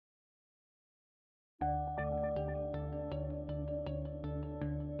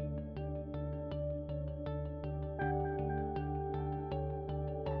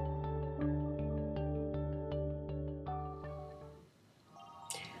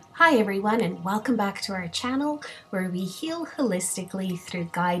Hi everyone, and welcome back to our channel where we heal holistically through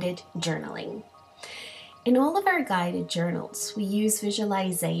guided journaling. In all of our guided journals, we use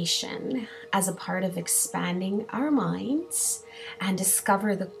visualization as a part of expanding our minds and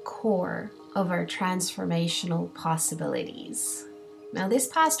discover the core of our transformational possibilities. Now, this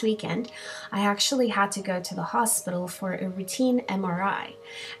past weekend, I actually had to go to the hospital for a routine MRI,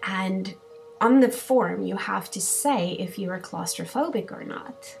 and on the form you have to say if you are claustrophobic or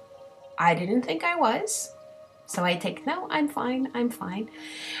not. I didn't think I was, so I take, no, I'm fine.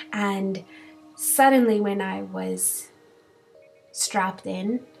 And suddenly when I was strapped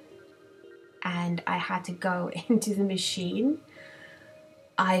in and I had to go into the machine,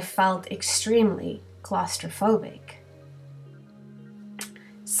 I felt extremely claustrophobic.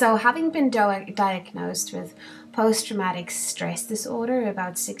 So having been diagnosed with post-traumatic stress disorder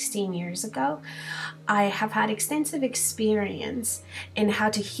about 16 years ago, I have had extensive experience in how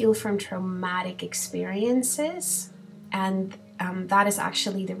to heal from traumatic experiences, and that is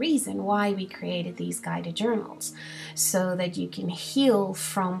actually the reason why we created these guided journals, so that you can heal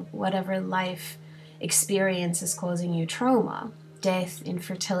from whatever life experience is causing you trauma: death,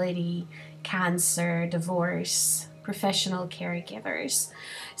 infertility, cancer, divorce, professional caregivers.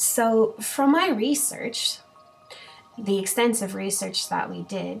 So from my research, the extensive research that we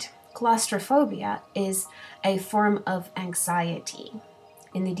did, claustrophobia is a form of anxiety.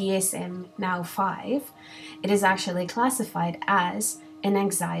 In the DSM-5, it is actually classified as an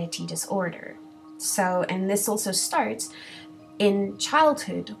anxiety disorder. So, and this also starts in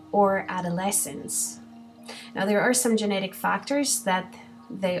childhood or adolescence. Now, there are some genetic factors that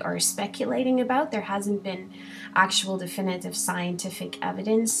they are speculating about. There hasn't been actual definitive scientific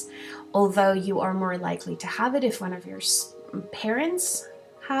evidence, although you are more likely to have it if one of your parents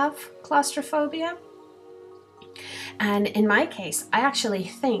have claustrophobia. And in my case, I actually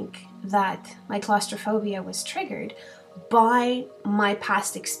think that my claustrophobia was triggered by my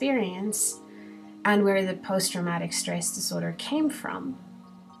past experience and where the post-traumatic stress disorder came from.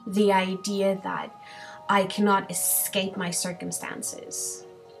 The idea that I cannot escape my circumstances.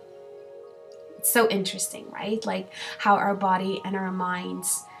 It's so interesting, right? Like how our body and our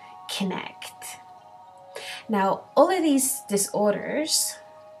minds connect. Now, all of these disorders,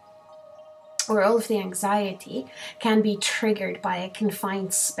 or all of the anxiety, can be triggered by a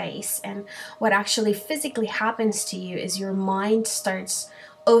confined space. And what actually physically happens to you is your mind starts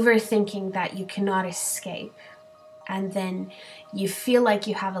overthinking that you cannot escape. And then you feel like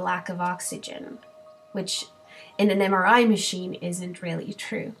you have a lack of oxygen, which in an MRI machine isn't really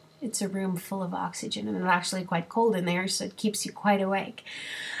true. It's a room full of oxygen, and it's actually quite cold in there, so it keeps you quite awake.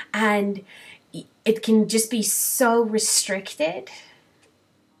 And it can just be so restricted.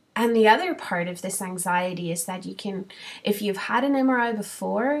 And the other part of this anxiety is that you can, if you've had an MRI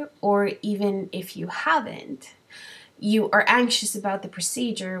before, or even if you haven't, you are anxious about the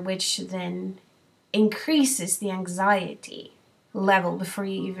procedure, which then increases the anxiety level before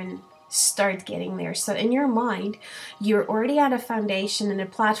you even start getting there. So in your mind, you're already at a foundation and a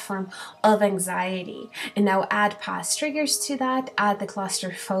platform of anxiety. And now add past triggers to that, add the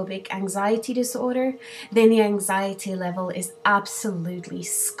claustrophobic anxiety disorder, then the anxiety level is absolutely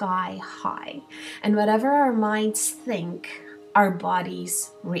sky high. And whatever our minds think, our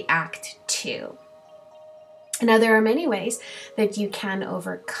bodies react to. Now, there are many ways that you can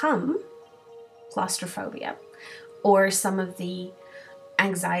overcome claustrophobia or some of the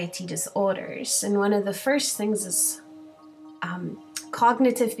anxiety disorders. And one of the first things is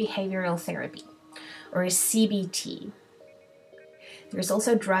cognitive behavioral therapy, or CBT. There's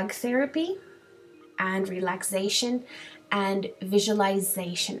also drug therapy and relaxation and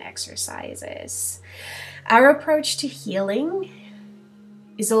visualization exercises. Our approach to healing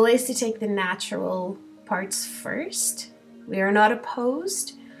is always to take the natural parts first. We are not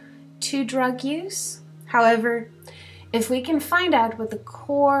opposed to drug use. However, if we can find out what the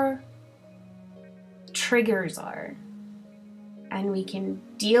core triggers are and we can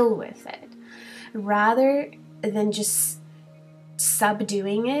deal with it, rather than just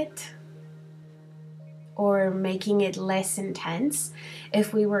subduing it or making it less intense,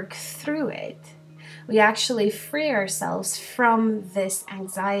 if we work through it, we actually free ourselves from this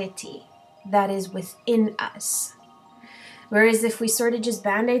anxiety that is within us. Whereas if we sort of just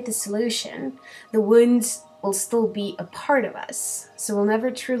band-aid the solution, the wounds will still be a part of us, so we'll never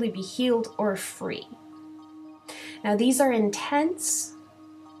truly be healed or free. Now, these are intense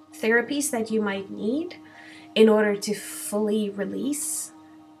therapies that you might need in order to fully release,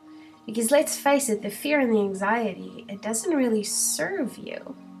 because let's face it, the fear and the anxiety, it doesn't really serve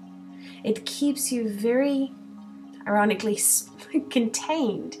you. It keeps you very ironically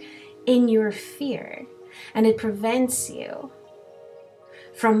contained in your fear, and it prevents you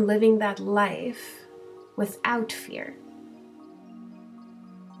from living that life without fear.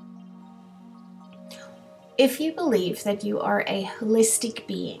 If you believe that you are a holistic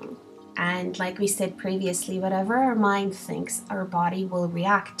being, and like we said previously, whatever our mind thinks, our body will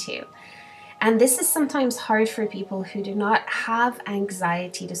react to. And this is sometimes hard for people who do not have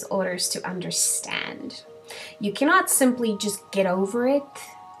anxiety disorders to understand. You cannot simply just get over it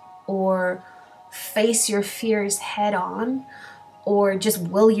or face your fears head on or just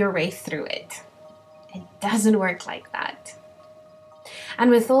will your way through it. It doesn't work like that.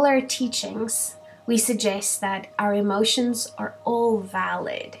 And with all our teachings, we suggest that our emotions are all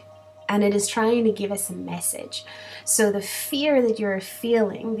valid, and it is trying to give us a message. So the fear that you're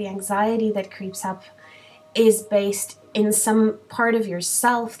feeling, the anxiety that creeps up, is based in some part of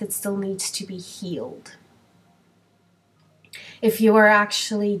yourself that still needs to be healed. If you are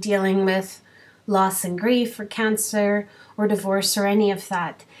actually dealing with loss and grief or cancer or divorce or any of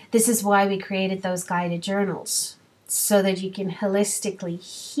that, this is why we created those guided journals, so that you can holistically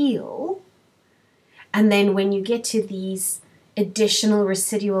heal. And then when you get to these additional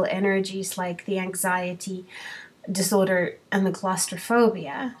residual energies like the anxiety disorder and the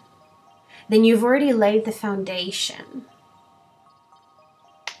claustrophobia, then you've already laid the foundation.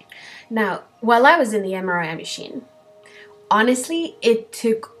 Now, while I was in the MRI machine, honestly, it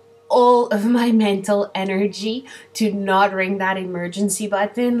took all of my mental energy to not ring that emergency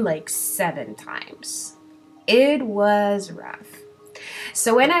button like 7 times. It was rough.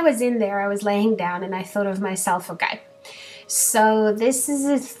 So when I was in there, I was laying down and I thought of myself, okay, so this is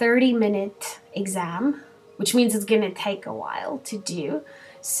a 30-minute exam, which means it's going to take a while to do.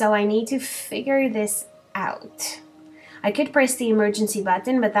 So I need to figure this out. I could press the emergency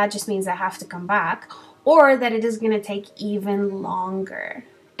button, but that just means I have to come back, or that it is going to take even longer.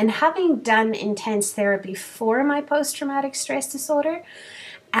 And having done intense therapy for my post-traumatic stress disorder,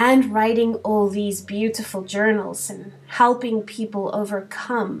 and writing all these beautiful journals and helping people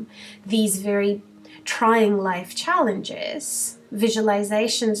overcome these very trying life challenges,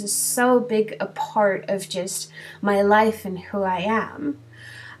 visualizations is so big a part of just my life and who I am.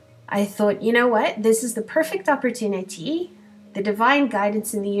 I thought, you know what, this is the perfect opportunity. The divine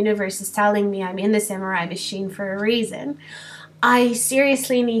guidance in the universe is telling me I'm in this MRI machine for a reason. I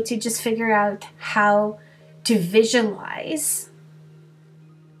seriously need to just figure out how to visualize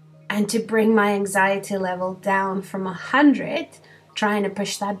and to bring my anxiety level down from 100, trying to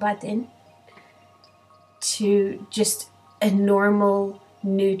push that button, to just a normal,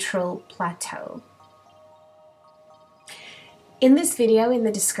 neutral plateau. In this video, in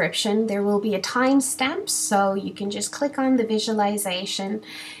the description, there will be a timestamp, so you can just click on the visualization,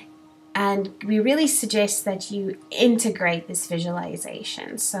 and we really suggest that you integrate this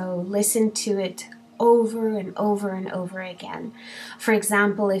visualization. So listen to it over and over and over again. For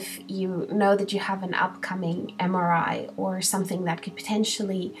example, if you know that you have an upcoming MRI or something that could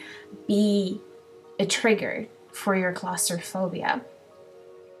potentially be a trigger for your claustrophobia,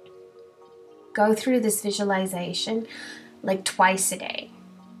 go through this visualization like twice a day.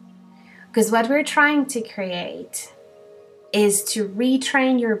 Because what we're trying to create is to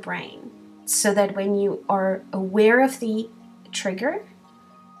retrain your brain so that when you are aware of the trigger,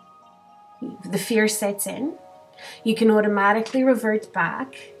 the fear sets in, you can automatically revert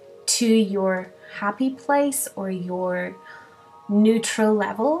back to your happy place or your neutral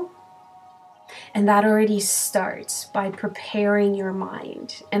level. And that already starts by preparing your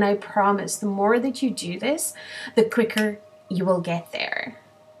mind. And I promise, the more that you do this, the quicker you will get there.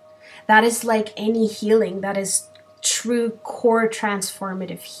 That is like any healing, that is true core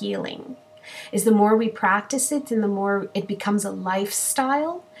transformative healing. Is the more we practice it and the more it becomes a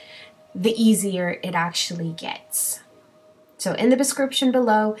lifestyle, the easier it actually gets. So in the description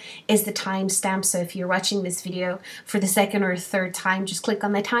below is the timestamp. So if you're watching this video for the second or third time, just click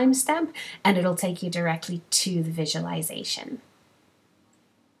on the timestamp and it'll take you directly to the visualization.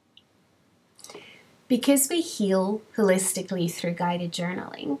 Because we heal holistically through guided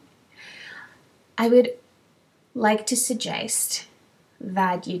journaling, I would like to suggest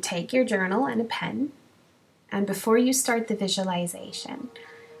that you take your journal and a pen, and before you start the visualization,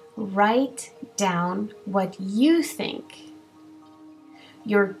 write down what you think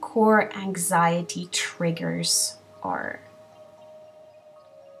your core anxiety triggers are.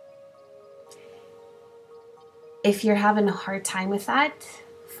 If you're having a hard time with that,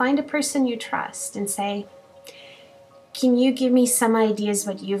 find a person you trust and say, can you give me some ideas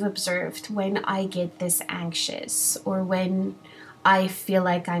what you've observed when I get this anxious, or when I feel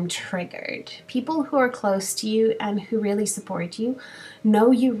like I'm triggered. People who are close to you and who really support you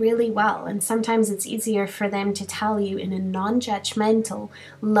know you really well, and sometimes it's easier for them to tell you in a non-judgmental,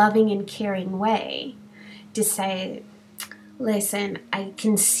 loving and caring way to say, listen, I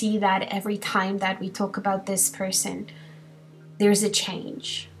can see that every time that we talk about this person, there's a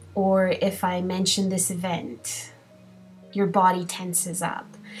change. Or if I mention this event, your body tenses up.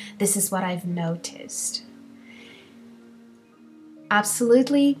 This is what I've noticed.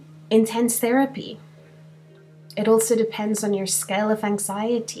 Absolutely intense therapy. It also depends on your scale of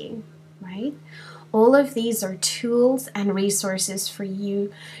anxiety, right? All of these are tools and resources for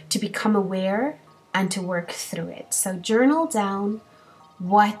you to become aware and to work through it. So journal down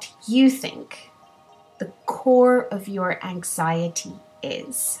what you think the core of your anxiety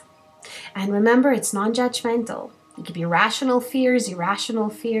is. And remember, it's non-judgmental. It could be rational fears, irrational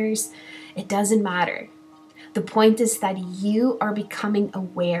fears. It doesn't matter. The point is that you are becoming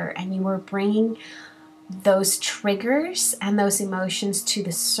aware and you are bringing those triggers and those emotions to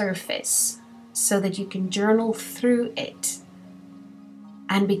the surface so that you can journal through it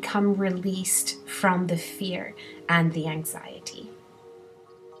and become released from the fear and the anxiety.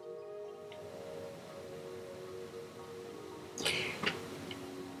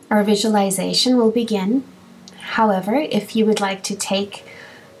 Our visualization will begin. However, if you would like to take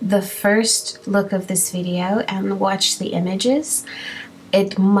the first look of this video and watch the images,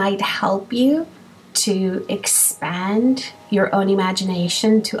 it might help you to expand your own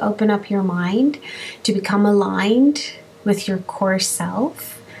imagination, to open up your mind, to become aligned with your core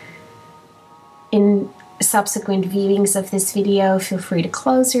self. In subsequent viewings of this video, feel free to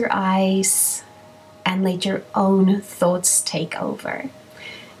close your eyes and let your own thoughts take over.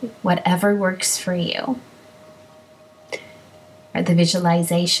 Whatever works for you. The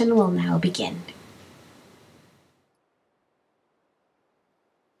visualization will now begin.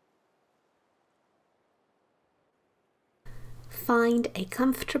 Find a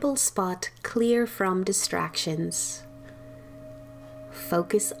comfortable spot clear from distractions.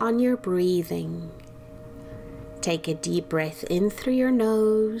 Focus on your breathing. Take a deep breath in through your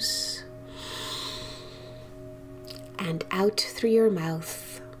nose and out through your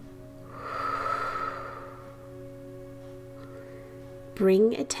mouth.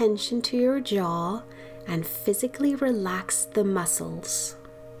 Bring attention to your jaw and physically relax the muscles.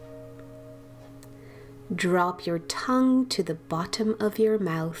 Drop your tongue to the bottom of your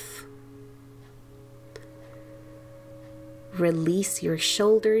mouth. Release your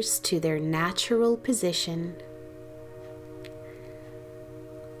shoulders to their natural position.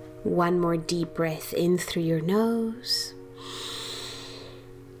 One more deep breath in through your nose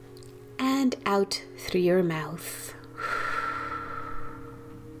and out through your mouth.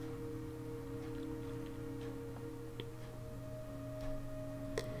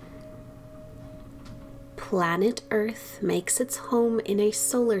 Planet Earth makes its home in a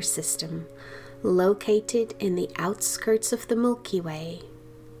solar system located in the outskirts of the Milky Way.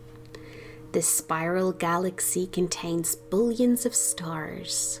 This spiral galaxy contains billions of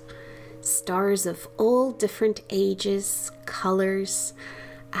stars, stars of all different ages, colors,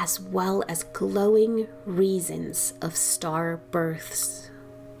 as well as glowing reasons of star births.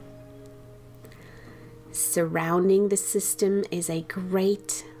 Surrounding the system is a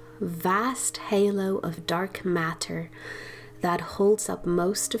great, vast halo of dark matter that holds up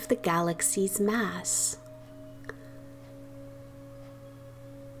most of the galaxy's mass.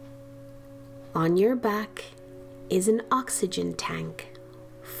 On your back is an oxygen tank,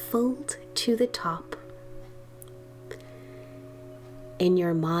 filled to the top. In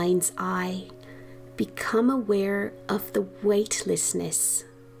your mind's eye, become aware of the weightlessness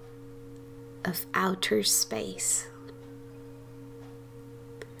of outer space.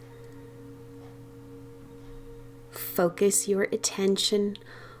 Focus your attention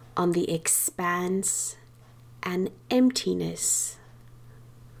on the expanse and emptiness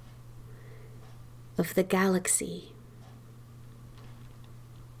of the galaxy.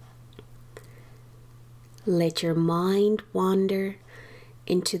 Let your mind wander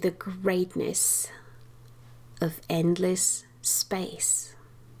into the greatness of endless space.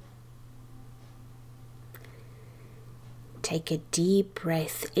 Take a deep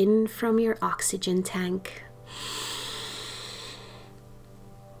breath in from your oxygen tank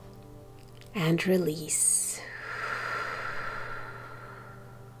and release.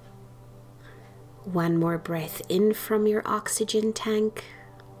 One more breath in from your oxygen tank.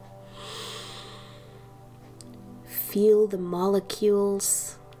 Feel the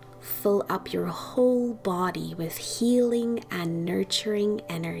molecules fill up your whole body with healing and nurturing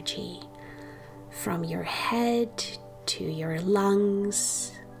energy from your head to your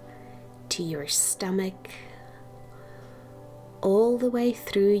lungs, to your stomach, all the way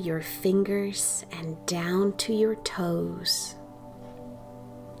through your fingers and down to your toes.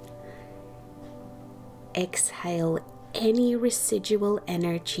 Exhale any residual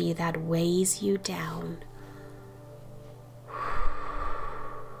energy that weighs you down.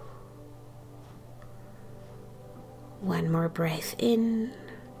 One more breath in.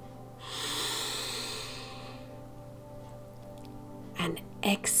 And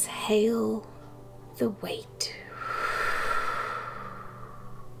exhale the weight.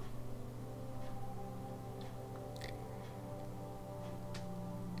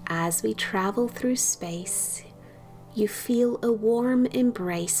 As we travel through space, you feel a warm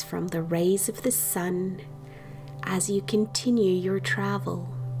embrace from the rays of the sun as you continue your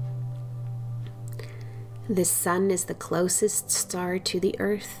travel. The sun is the closest star to the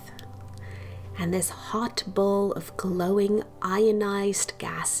Earth, and this hot ball of glowing ionized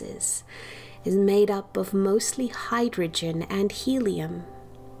gases is made up of mostly hydrogen and helium.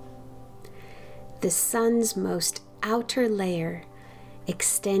 The sun's most outer layer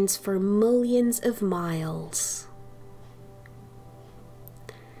extends for millions of miles.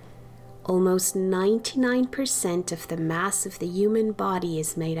 Almost 99% of the mass of the human body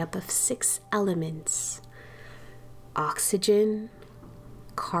is made up of 6 elements: oxygen,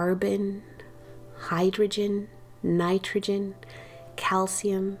 carbon, hydrogen, nitrogen,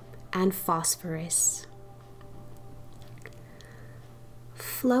 calcium, and phosphorus.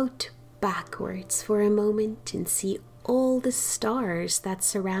 Float backwards for a moment and see all the stars that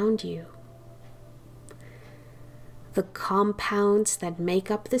surround you. The compounds that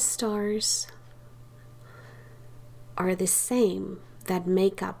make up the stars are the same that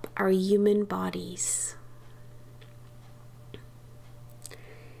make up our human bodies.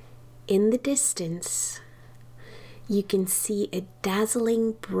 In the distance, you can see a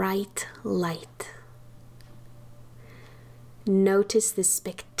dazzling bright light. Notice the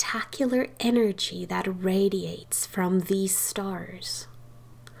spectacular energy that radiates from these stars.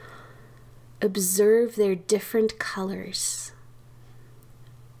 Observe their different colors.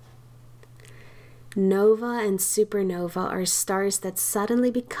 Nova and supernova are stars that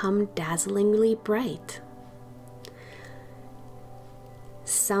suddenly become dazzlingly bright.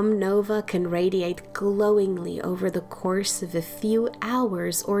 Some nova can radiate glowingly over the course of a few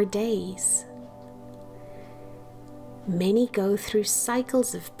hours or days. Many go through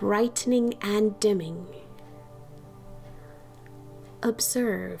cycles of brightening and dimming.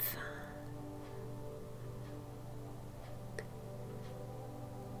 Observe.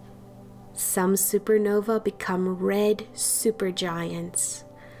 Some supernova become red supergiants,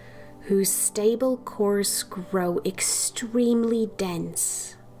 whose stable cores grow extremely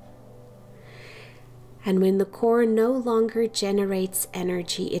dense. And when the core no longer generates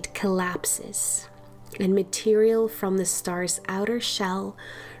energy, it collapses, and material from the star's outer shell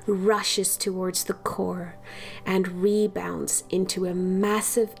rushes towards the core and rebounds into a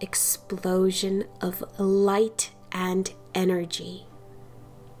massive explosion of light and energy.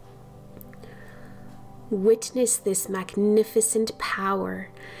 Witness this magnificent power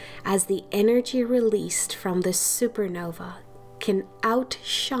as the energy released from the supernova can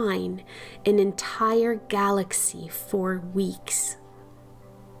outshine an entire galaxy for weeks.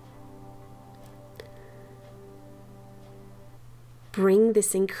 Bring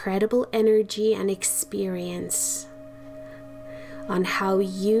this incredible energy and experience on how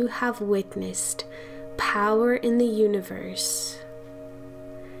you have witnessed power in the universe.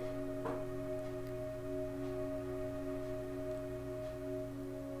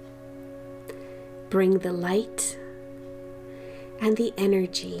 Bring the light and the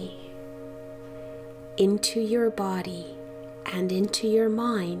energy into your body and into your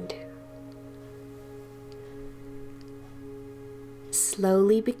mind.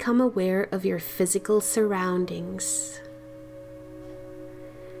 Slowly become aware of your physical surroundings.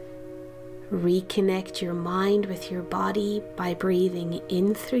 Reconnect your mind with your body by breathing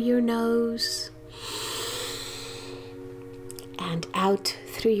in through your nose and out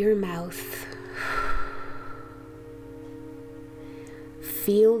through your mouth.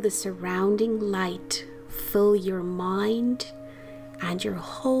 Feel the surrounding light fill your mind and your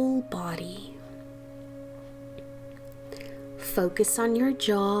whole body. Focus on your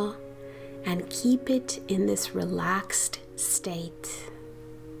jaw and keep it in this relaxed state.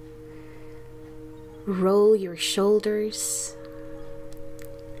 Roll your shoulders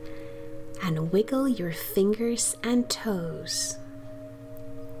and wiggle your fingers and toes.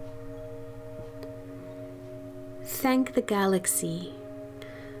 Thank the galaxy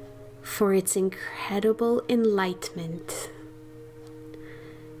for its incredible enlightenment.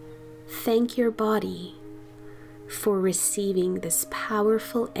 Thank your body for receiving this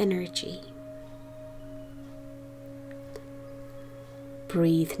powerful energy.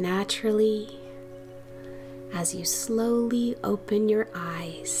 Breathe naturally as you slowly open your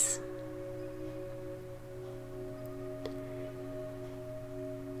eyes.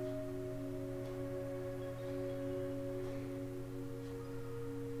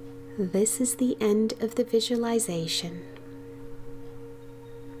 This is the end of the visualization.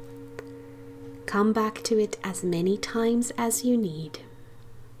 Come back to it as many times as you need.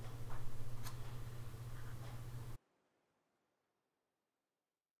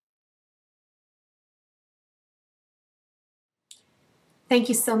 Thank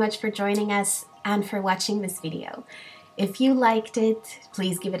you so much for joining us and for watching this video. If you liked it,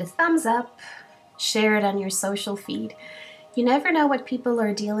 please give it a thumbs up, share it on your social feed. You never know what people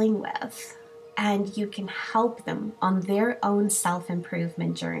are dealing with, and you can help them on their own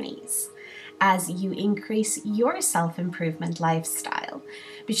self-improvement journeys as you increase your self-improvement lifestyle.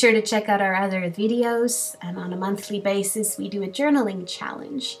 Be sure to check out our other videos, and on a monthly basis we do a journaling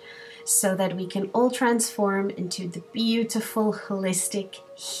challenge so that we can all transform into the beautiful, holistic,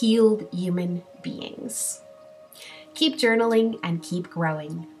 healed human beings. Keep journaling and keep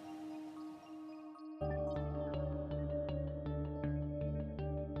growing.